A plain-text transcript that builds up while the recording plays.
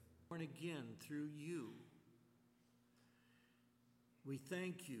born again through you. We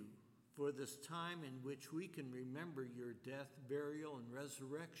thank you for this time in which we can remember your death, burial, and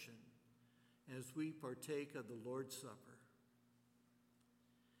resurrection as we partake of the Lord's Supper.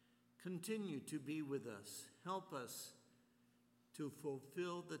 Continue to be with us. Help us to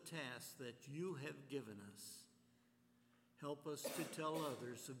fulfill the task that you have given us. Help us to tell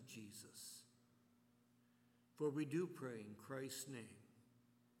others of Jesus. For we do pray in Christ's name.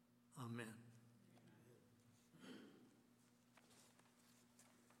 Amen.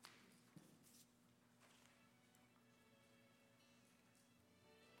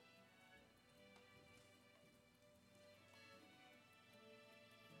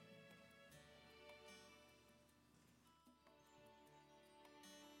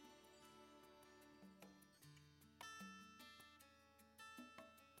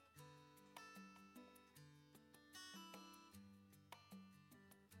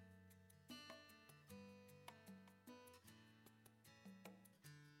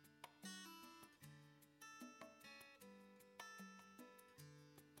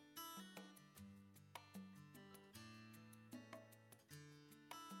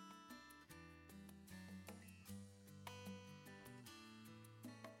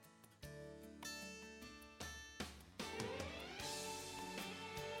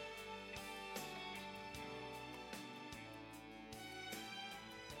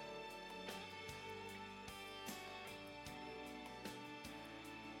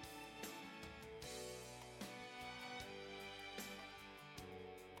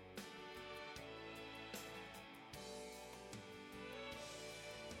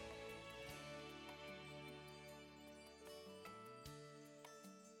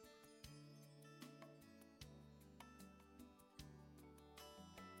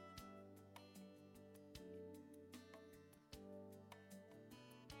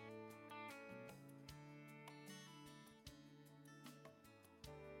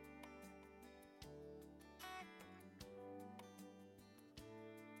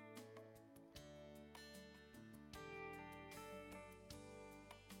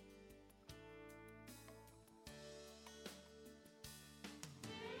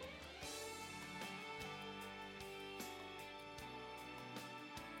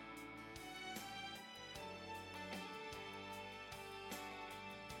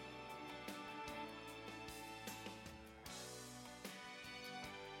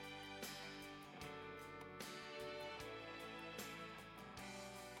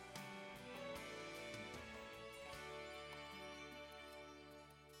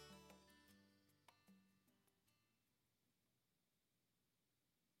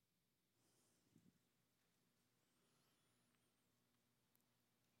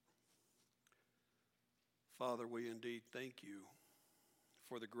 Father, we indeed thank you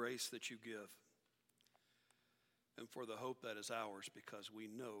for the grace that you give and for the hope that is ours because we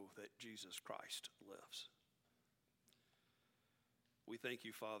know that Jesus Christ lives. We thank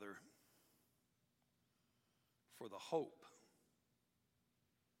you, Father, for the hope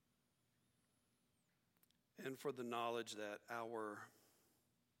and for the knowledge that our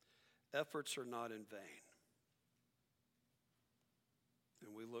efforts are not in vain.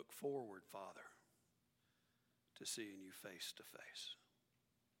 And we look forward, Father, to seeing you face to face.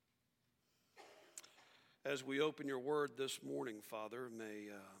 As we open your word this morning, Father, may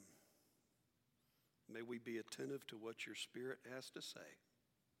we be attentive to what your Spirit has to say.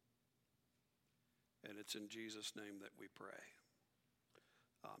 And it's in Jesus' name that we pray.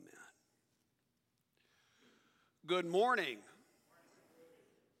 Amen. Good morning.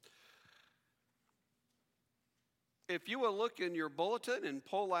 If you will look in your bulletin and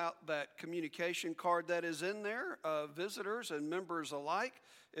pull out that communication card that is in there, visitors and members alike,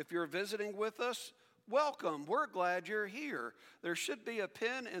 if you're visiting with us, welcome. We're glad you're here. There should be a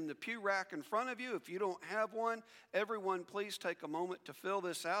pen in the pew rack in front of you. If you don't have one, everyone please take a moment to fill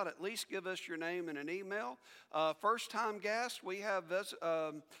this out. At least give us your name and an email. First-time guests, we have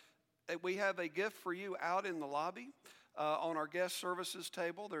a gift for you out in the lobby. On our guest services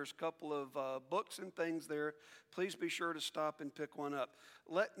table, there's a couple of books and things there. Please be sure to stop and pick one up.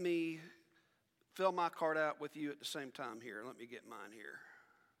 Let me fill my card out with you at the same time here. Let me get mine here.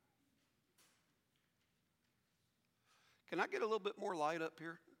 Can I get a little bit more light up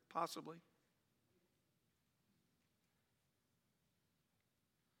here, possibly?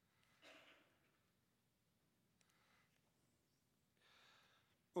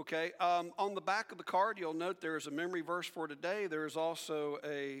 Okay, on the back of the card, you'll note there's a memory verse for today. There's also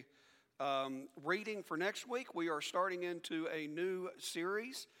a reading for next week. We are starting into a new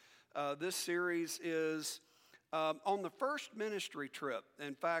series. This series is On the first ministry trip,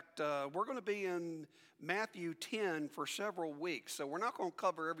 in fact, we're going to be in Matthew 10 for several weeks, so we're not going to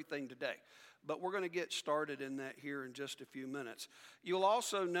cover everything today, but we're going to get started in that here in just a few minutes. You'll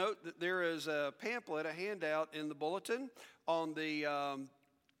also note that there is a pamphlet, a handout in the bulletin on the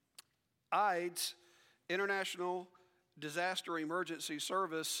IDES, International Disaster Emergency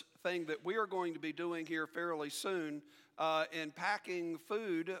Service thing that we are going to be doing here fairly soon in packing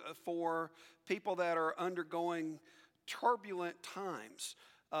food for people that are undergoing turbulent times.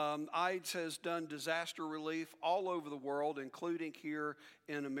 IDES has done disaster relief all over the world, including here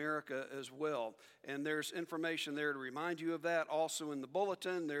in America as well. And there's information there to remind you of that. Also in the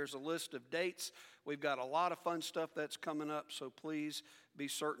bulletin, there's a list of dates. We've got a lot of fun stuff that's coming up, so please be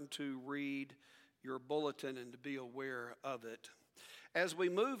certain to read your bulletin and to be aware of it. As we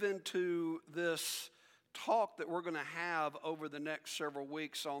move into this talk that we're going to have over the next several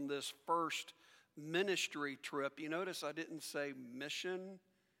weeks on this first ministry trip, you notice I didn't say mission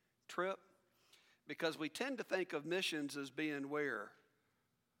trip, because we tend to think of missions as being where?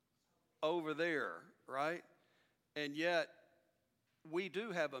 Over there, right? And yet we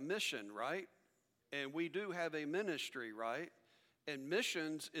do have a mission, right? And we do have a ministry, right? And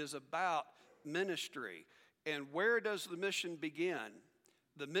missions is about ministry. And where does the mission begin?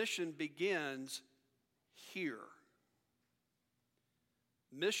 The mission begins here.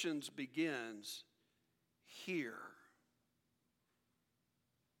 Missions begins here.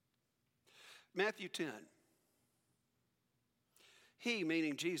 Matthew 10. He,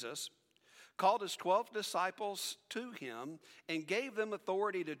 meaning Jesus, called his 12 disciples to him and gave them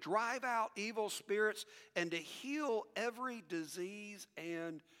authority to drive out evil spirits and to heal every disease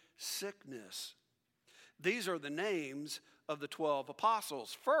and sickness. These are the names of the 12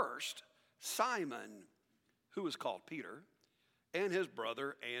 apostles. First, Simon, who was called Peter, and his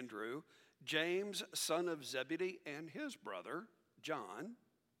brother Andrew, James, son of Zebedee, and his brother John,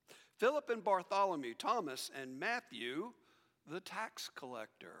 Philip and Bartholomew, Thomas and Matthew, the tax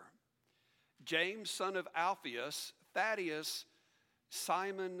collector, James, son of Alphaeus, Thaddeus,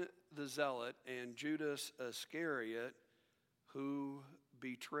 Simon the Zealot, and Judas Iscariot, who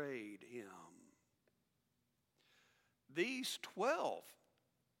betrayed him. These 12,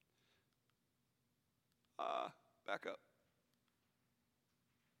 back up.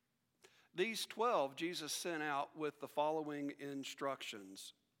 These 12 Jesus sent out with the following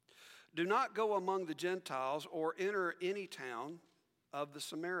instructions. Do not go among the Gentiles or enter any town of the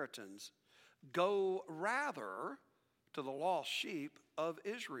Samaritans. Go rather to the lost sheep of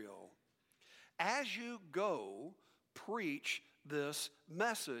Israel. As you go, preach this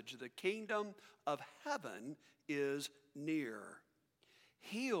message. The kingdom of heaven is near.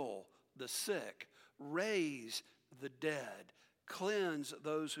 Heal the sick, raise the dead, cleanse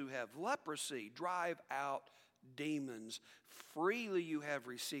those who have leprosy, drive out demons. Freely you have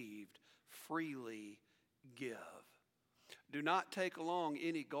received, freely give. Do not take along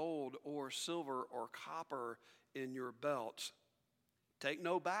any gold or silver or copper in your belts. Take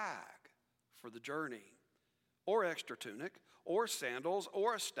no bag for the journey, or extra tunic, or sandals,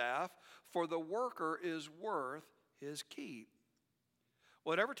 or a staff, for the worker is worth his keep.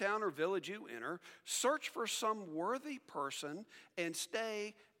 Whatever town or village you enter, search for some worthy person and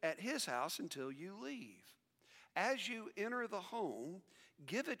stay at his house until you leave. As you enter the home,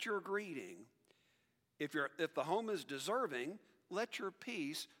 give it your greeting. If the home is deserving, let your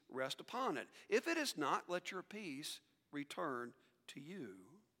peace rest upon it. If it is not, let your peace return to you.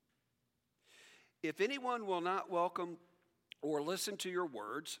 If anyone will not welcome or listen to your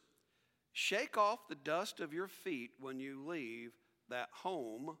words, shake off the dust of your feet when you leave that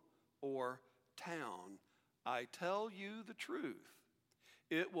home or town. I tell you the truth.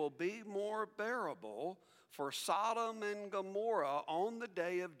 It will be more bearable for Sodom and Gomorrah on the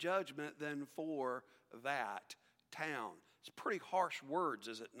day of judgment than for that town. It's pretty harsh words,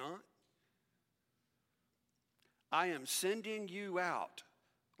 is it not? I am sending you out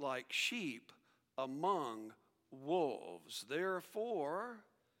like sheep among wolves. Therefore,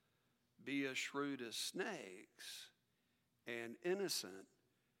 be as shrewd as snakes and innocent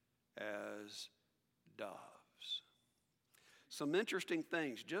as doves. Some interesting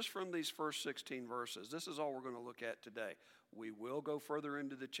things just from these first 16 verses. This is all we're going to look at today. We will go further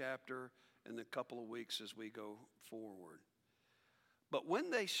into the chapter in the couple of weeks as we go forward. But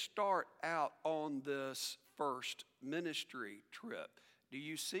when they start out on this first ministry trip, do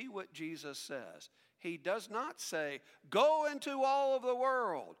you see what Jesus says? He does not say, go into all of the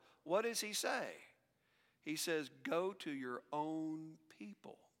world. What does he say? He says, go to your own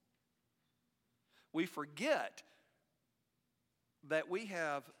people. We forget that we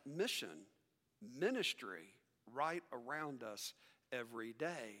have mission, ministry, right around us every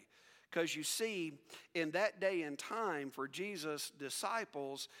day. Because you see, in that day and time for Jesus'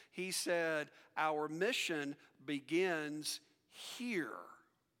 disciples, he said, our mission begins here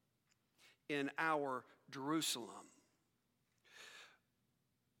in our Jerusalem.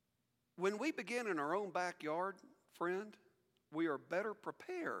 When we begin in our own backyard, friend, we are better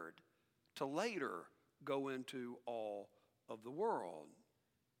prepared to later go into all of the world.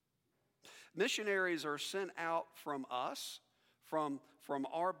 Missionaries are sent out from us, from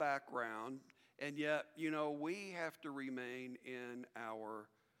our background, and yet, we have to remain in our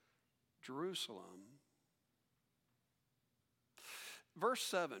Jerusalem. Verse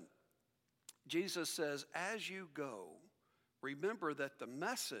 7, Jesus says, as you go, remember that the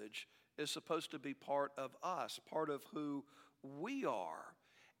message is supposed to be part of us, part of who we are.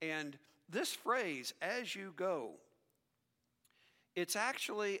 And this phrase, as you go, it's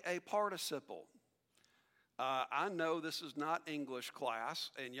actually a participle. I know this is not English class,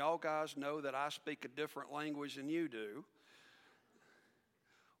 and y'all guys know that I speak a different language than you do.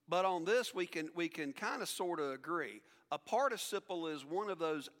 But on this, we can kind of sort of agree. A participle is one of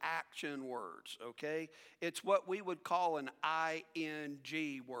those action words, okay? It's what we would call an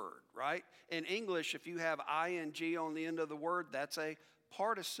ing word, right? In English, if you have ing on the end of the word, that's a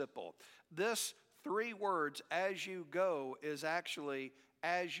participle. This 3 words, as you go, is actually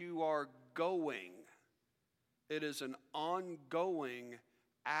as you are going. It is an ongoing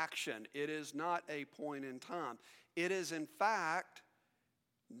action. It is not a point in time. It is, in fact,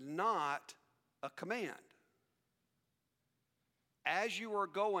 not a command. As you are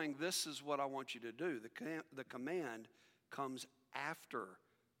going, this is what I want you to do. The command comes after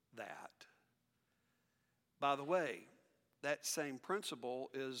that. By the way, that same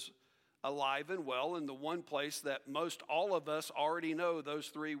principle is alive and well in the one place that most all of us already know those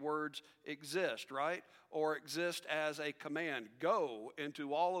 3 words exist, right? Or exist as a command. Go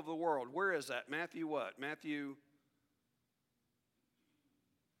into all of the world. Where is that? Matthew what? Matthew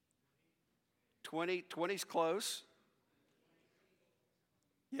 20. 20's close.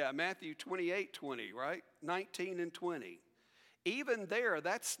 Yeah, Matthew 28:20, right? 19 and 20. Even there,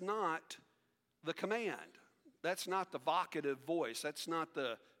 that's not the command. That's not the vocative voice. That's not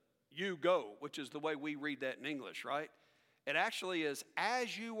the you go, which is the way we read that in English, right? It actually is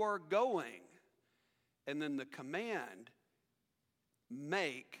as you are going, and then the command,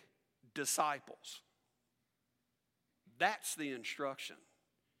 make disciples. That's the instruction.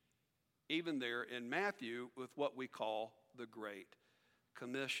 Even there in Matthew with what we call the Great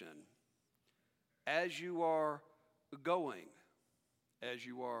Commission. As you are going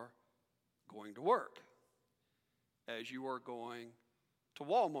to work, as you are going to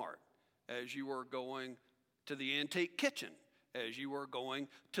Walmart, as you are going to the antique kitchen, as you are going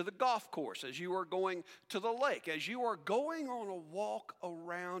to the golf course, as you are going to the lake, as you are going on a walk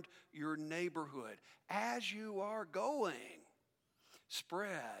around your neighborhood, as you are going,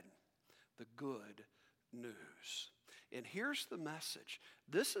 spread the good news. And here's the message.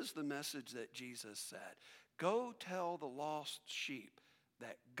 This is the message that Jesus said. Go tell the lost sheep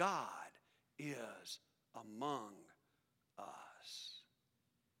that God is among us.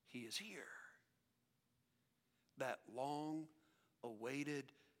 He is here. That long-awaited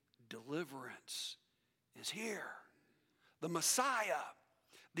deliverance is here. The Messiah,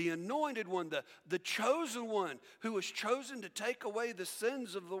 the anointed one, the chosen one who was chosen to take away the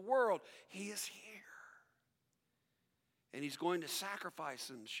sins of the world, he is here. And he's going to sacrifice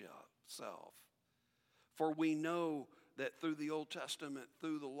himself. For we know that through the Old Testament,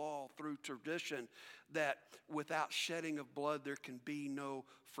 through the law, through tradition, that without shedding of blood there can be no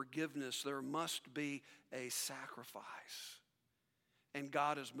forgiveness. There must be a sacrifice. And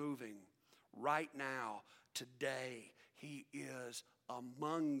God is moving right now, today. He is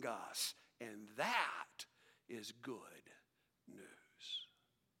among us. And that is good news.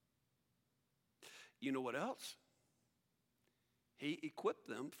 You know what else? He equipped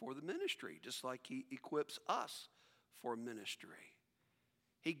them for the ministry, just like he equips us for ministry.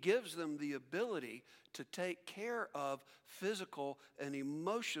 He gives them the ability to take care of physical and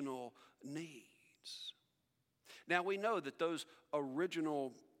emotional needs. Now we know that those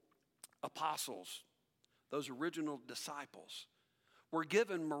original apostles, those original disciples, were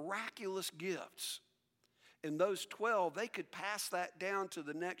given miraculous gifts. And those 12, they could pass that down to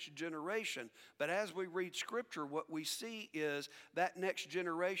the next generation. But as we read Scripture, what we see is that next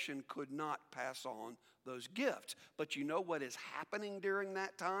generation could not pass on those gifts. But you know what is happening during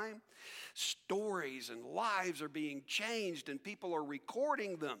that time? Stories and lives are being changed, and people are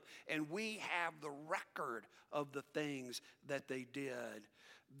recording them. And we have the record of the things that they did.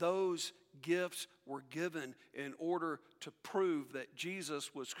 Those gifts were given in order to prove that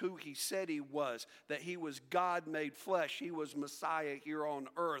Jesus was who he said he was, that he was God made flesh. He was Messiah here on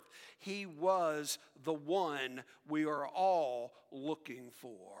earth. He was the one we are all looking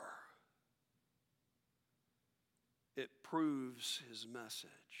for. It proves his message.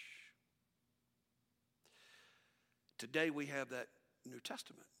 Today we have that New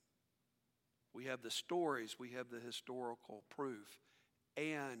Testament. We have the stories, we have the historical proof.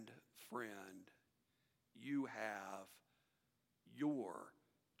 And, friend, you have your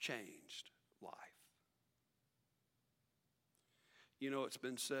changed life. You know, it's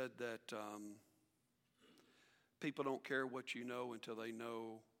been said that people don't care what you know until they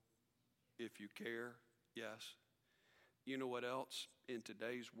know if you care. Yes. You know what else? In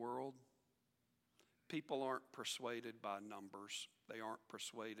today's world, people aren't persuaded by numbers. They aren't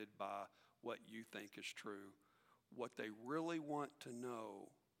persuaded by what you think is true. What they really want to know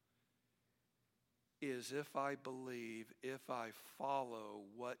is, if I believe, if I follow,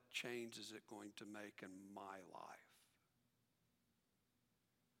 what change is it going to make in my life?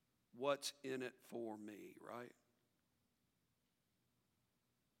 What's in it for me, right?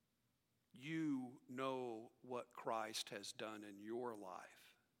 You know what Christ has done in your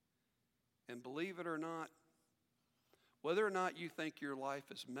life. And believe it or not, whether or not you think your life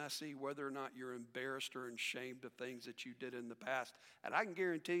is messy, whether or not you're embarrassed or ashamed of things that you did in the past, and I can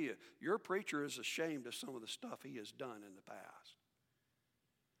guarantee you, your preacher is ashamed of some of the stuff he has done in the past.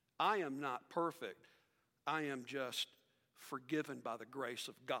 I am not perfect. I am just forgiven by the grace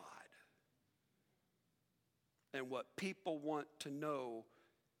of God. And what people want to know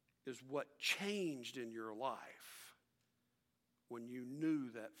is what changed in your life when you knew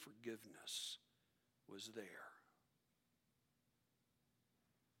that forgiveness was there.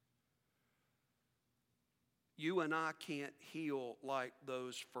 You and I can't heal like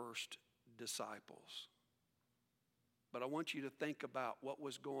those first disciples. But I want you to think about what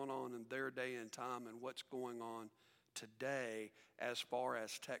was going on in their day and time and what's going on today as far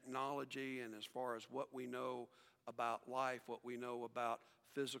as technology and as far as what we know about life, what we know about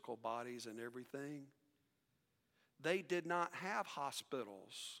physical bodies and everything. They did not have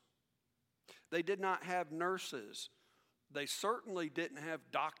hospitals. They did not have nurses. They certainly didn't have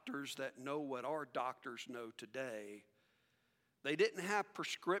doctors that know what our doctors know today. They didn't have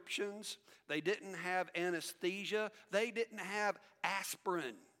prescriptions. They didn't have anesthesia. They didn't have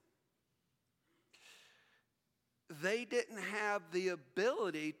aspirin. They didn't have the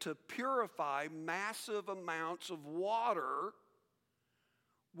ability to purify massive amounts of water,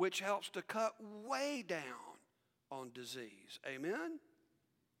 which helps to cut way down on disease. Amen?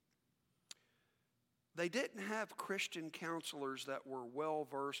 They didn't have Christian counselors that were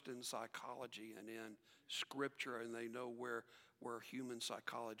well-versed in psychology and in Scripture, and they know where human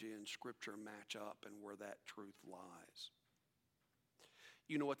psychology and Scripture match up and where that truth lies.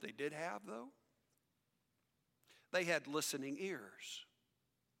 You know what they did have, though? They had listening ears.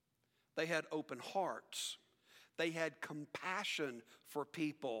 They had open hearts. They had compassion for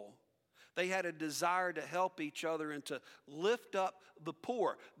people. They had a desire to help each other and to lift up the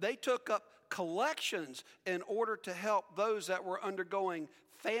poor. They took up collections in order to help those that were undergoing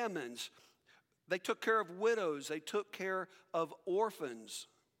famines. They took care of widows. They took care of orphans.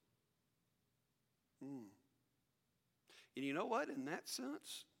 And you know what? In that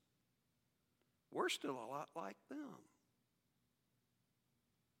sense, we're still a lot like them.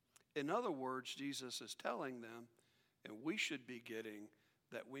 In other words, Jesus is telling them, and we should be getting,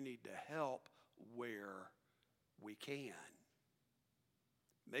 that we need to help where we can.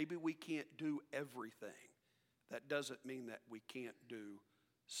 Maybe we can't do everything. That doesn't mean that we can't do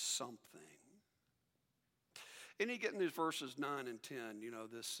something. And you get in these verses 9 and 10,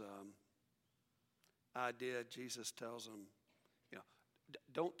 this idea, Jesus tells them,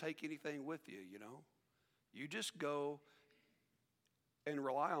 don't take anything with you, You just go and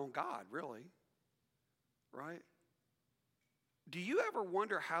rely on God, really, right? Do you ever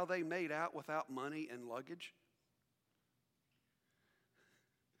wonder how they made out without money and luggage?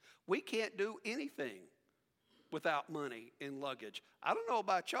 We can't do anything without money and luggage. I don't know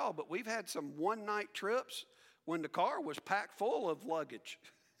about y'all, but we've had some one-night trips when the car was packed full of luggage.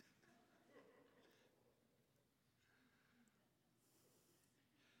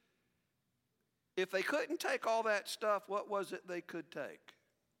 If they couldn't take all that stuff, what was it they could take?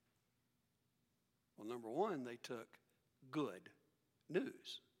 Well, number one, they took good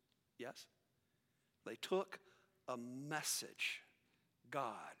news. Yes? They took a message.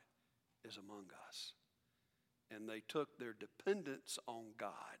 God is among us. And they took their dependence on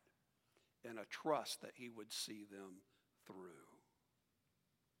God and a trust that he would see them through.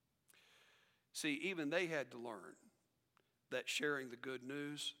 See, even they had to learn that sharing the good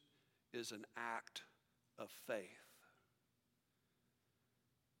news is an act of faith.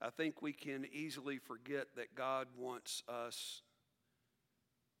 I think we can easily forget that God wants us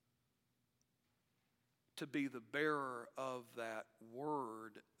to be the bearer of that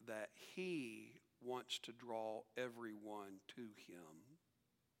word, that He wants to draw everyone to Him.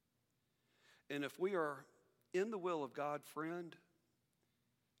 And if we are in the will of God, friend,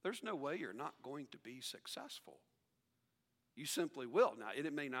 there's no way you're not going to be successful. You simply will. Now,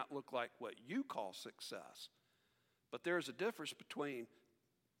 it may not look like what you call success, but there's a difference between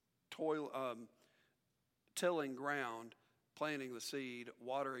tilling ground, planting the seed,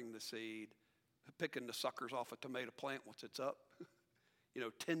 watering the seed, picking the suckers off a tomato plant once it's up,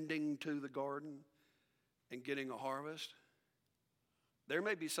 tending to the garden and getting a harvest. There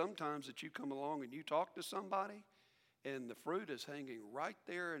may be some times that you come along and you talk to somebody and the fruit is hanging right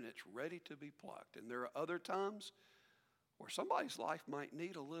there and it's ready to be plucked. And there are other times where somebody's life might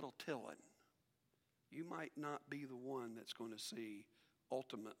need a little tilling. You might not be the one that's going to see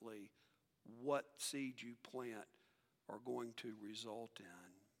ultimately what seed you plant are going to result in.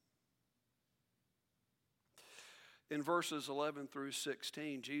 In verses 11 through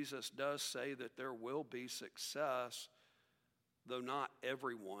 16, Jesus does say that there will be success, though not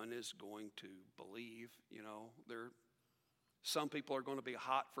everyone is going to believe. Some people are going to be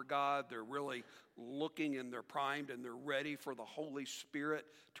hot for God. They're really looking and they're primed and they're ready for the Holy Spirit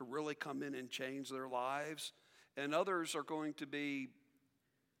to really come in and change their lives. And others are going to be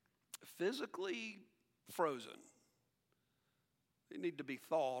physically frozen. They need to be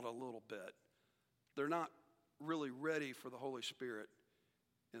thawed a little bit. They're not really ready for the Holy Spirit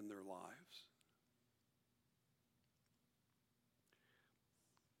in their lives.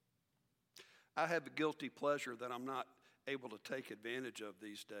 I have a guilty pleasure that I'm not able to take advantage of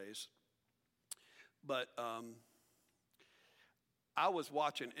these days. But I was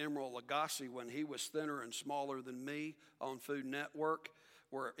watching Emeril Lagasse when he was thinner and smaller than me on Food Network,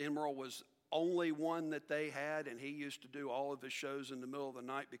 where Emeril was only one that they had, and he used to do all of his shows in the middle of the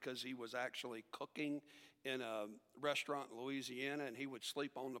night because he was actually cooking in a restaurant in Louisiana, and he would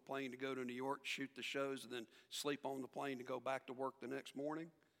sleep on the plane to go to New York, shoot the shows, and then sleep on the plane to go back to work the next morning.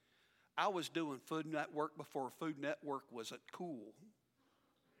 I was doing Food Network before Food Network was cool,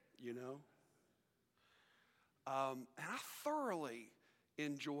 And I thoroughly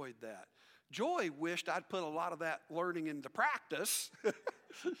enjoyed that. Joy wished I'd put a lot of that learning into practice.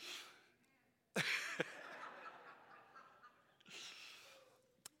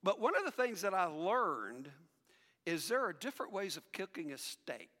 But one of the things that I learned is there are different ways of cooking a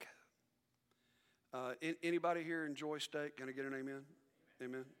steak. Anybody here enjoy steak? Can I get an amen?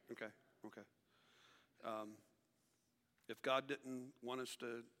 Amen? Okay. If God didn't want us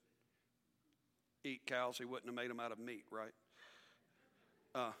to eat cows, He wouldn't have made them out of meat, right?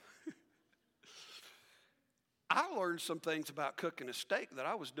 I learned some things about cooking a steak that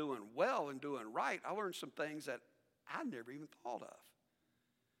I was doing well and doing right. I learned some things that I never even thought of.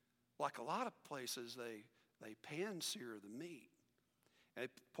 Like a lot of places, they pan-sear the meat. They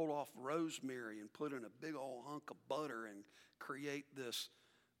pull off rosemary and put in a big old hunk of butter and create this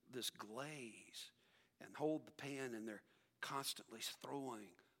glaze and hold the pan, and they're constantly throwing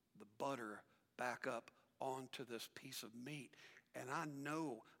the butter back up onto this piece of meat. And I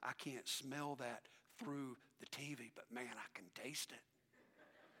know I can't smell that through the TV, but man, I can taste it.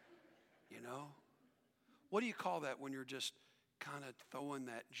 What do you call that when you're just kind of throwing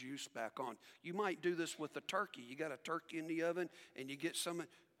that juice back on? You might do this with a turkey. You got a turkey in the oven and you get some,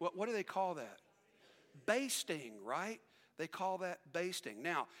 what do they call that? Basting, right? They call that basting.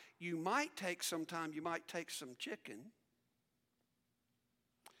 Now, you might take some chicken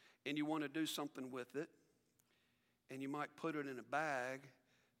and you want to do something with it, and you might put it in a bag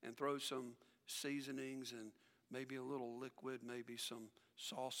and throw some seasonings and maybe a little liquid, maybe some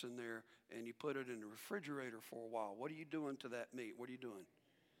sauce in there, and you put it in the refrigerator for a while. What are you doing to that meat? What are you doing?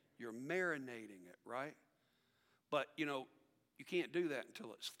 You're marinating it, right? But, you can't do that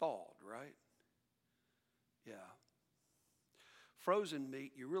until it's thawed, right? Yeah. Frozen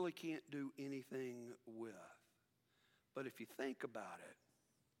meat, you really can't do anything with. But if you think about it,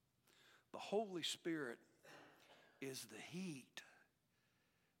 the Holy Spirit is the heat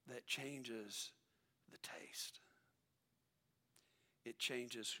that changes the taste. It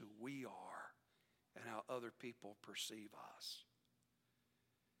changes who we are and how other people perceive us.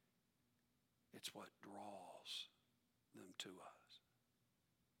 It's what draws them to us.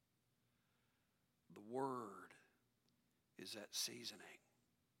 The Word is that seasoning,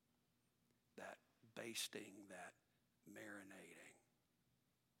 that basting, that marinating.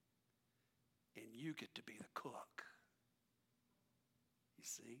 and you get to be the cook. You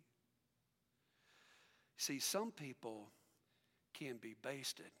see? See, some people can be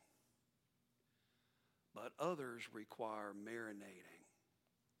basted, but others require marinating.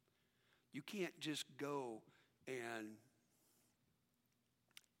 You can't just go and,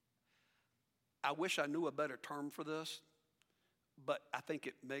 I wish I knew a better term for this, but I think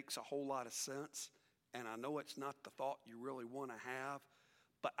it makes a whole lot of sense. And I know it's not the thought you really want to have,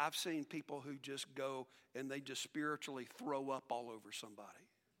 but I've seen people who just go and they just spiritually throw up all over somebody.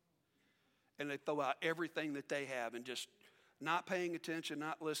 And they throw out everything that they have and just not paying attention,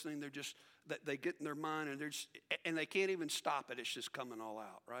 not listening. They're just, they get in their mind and they can't even stop it. It's just coming all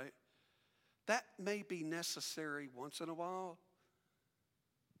out, right? That may be necessary once in a while,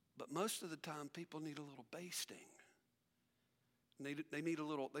 but most of the time people need a little basting. They need a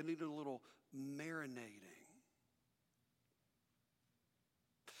little marinating.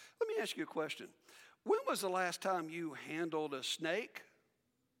 Let me ask you a question. When was the last time you handled a snake?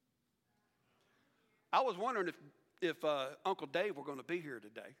 I was wondering if Uncle Dave were going to be here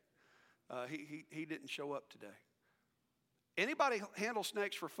today. He didn't show up today. Anybody handle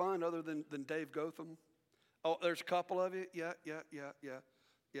snakes for fun other than Dave Gotham? Oh, there's a couple of you? Yeah.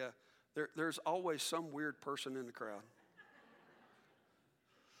 There's always some weird person in the crowd.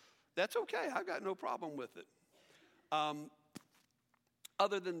 That's okay. I got no problem with it. I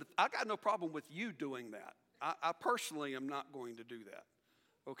got no problem with you doing that. I personally am not going to do that.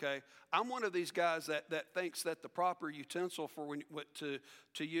 Okay? I'm one of these guys that thinks that the proper utensil for to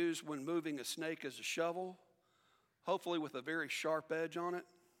use when moving a snake is a shovel, hopefully with a very sharp edge on it.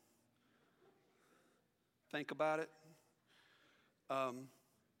 Think about it.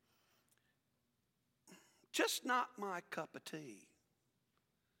 Just not my cup of tea.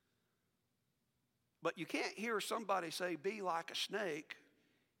 But you can't hear somebody say, be like a snake,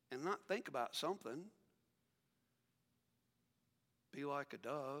 and not think about something. Be like a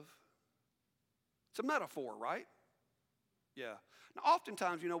dove. It's a metaphor, right? Yeah. Now,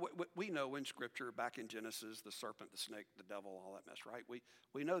 oftentimes, we know in Scripture, back in Genesis, the serpent, the snake, the devil, all that mess, right?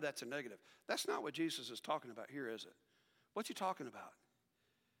 We know that's a negative. That's not what Jesus is talking about here, is it? What's he talking about?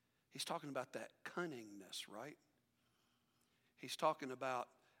 He's talking about that cunningness, right? He's talking about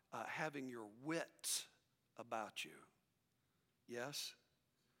having your wits about you. Yes?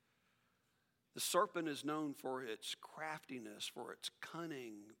 The serpent is known for its craftiness, for its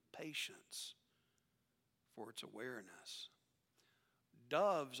cunning patience, for its awareness.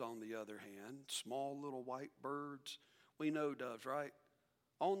 Doves, on the other hand, small little white birds. We know doves, right?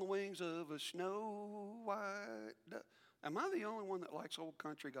 On the wings of a snow white dove. Am I the only one that likes old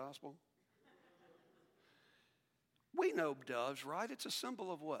country gospel? We know doves, right? It's a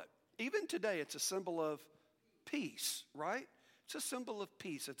symbol of what? Even today, it's a symbol of peace, right? It's a symbol of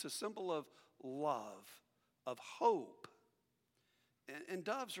peace. It's a symbol of love, of hope. And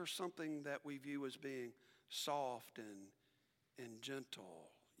doves are something that we view as being soft and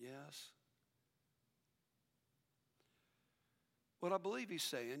gentle, yes? What I believe he's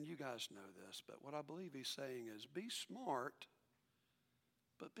saying, you guys know this, but what I believe he's saying is be smart,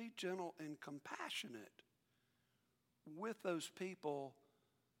 but be gentle and compassionate with those people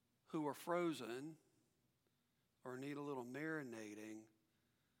who are frozen or need a little marinating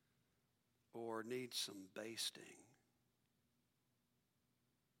or need some basting.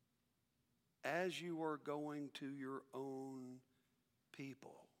 As you are going to your own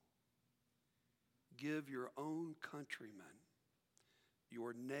people, give your own countrymen,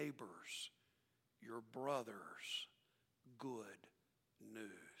 your neighbors, your brothers, good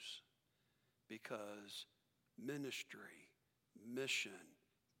news. Because ministry, mission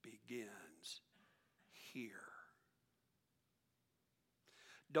begins here.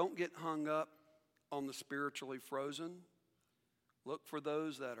 Don't get hung up on the spiritually frozen. Look for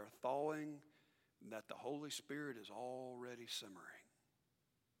those that are thawing, that the Holy Spirit is already simmering.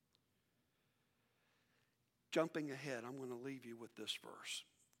 Jumping ahead, I'm going to leave you with this verse.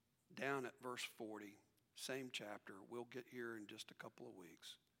 Down at verse 40, same chapter. We'll get here in just a couple of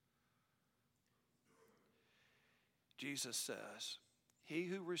weeks. Jesus says, he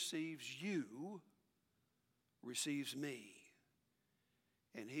who receives you receives me.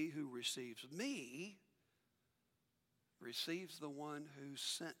 And he who receives me receives the one who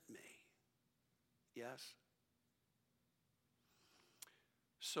sent me. Yes?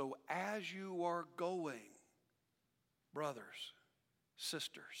 So as you are going, brothers,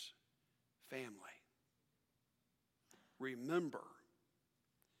 sisters, family, remember,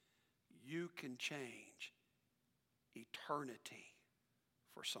 you can change eternity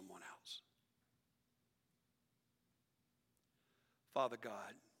for someone else. Father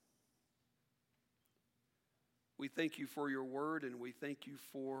God, We thank you for your word, and we thank you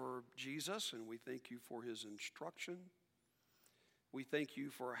for Jesus, and we thank you for his instruction. We thank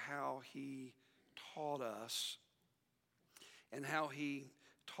you for how he taught us and how he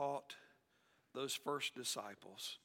taught those first disciples.